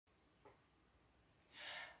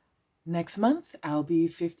Next month, I'll be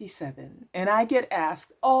 57, and I get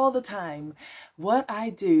asked all the time what I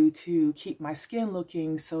do to keep my skin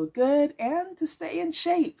looking so good and to stay in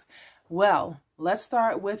shape. Well, let's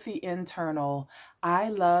start with the internal. I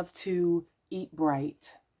love to eat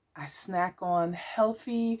bright. I snack on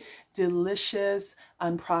healthy, delicious,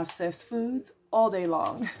 unprocessed foods all day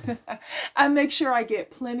long. I make sure I get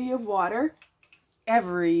plenty of water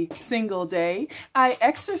every single day. I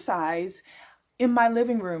exercise in my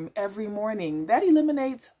living room every morning. That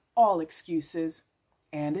eliminates all excuses,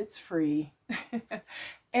 and it's free.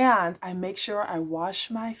 And I make sure I wash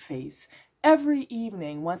my face every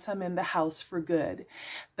evening once I'm in the house for good.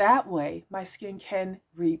 That way, my skin can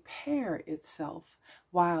repair itself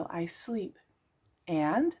while I sleep.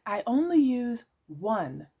 And I only use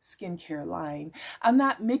one skincare line. I'm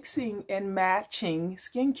not mixing and matching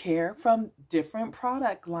skincare from different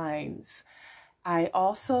product lines. I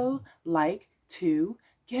also like to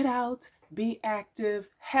get out, be active,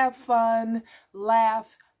 have fun,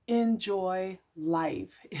 laugh, enjoy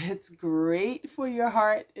life. It's great for your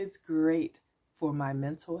heart. It's great for my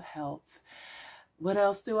mental health. What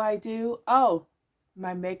else do I do? Oh,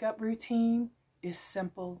 my makeup routine is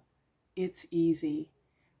simple. It's easy.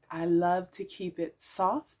 I love to keep it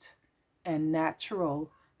soft and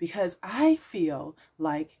natural because I feel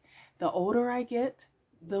like the older I get,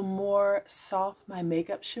 the more soft my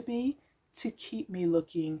makeup should be to keep me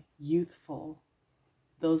looking youthful.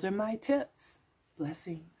 Those are my tips.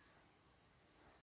 Blessings.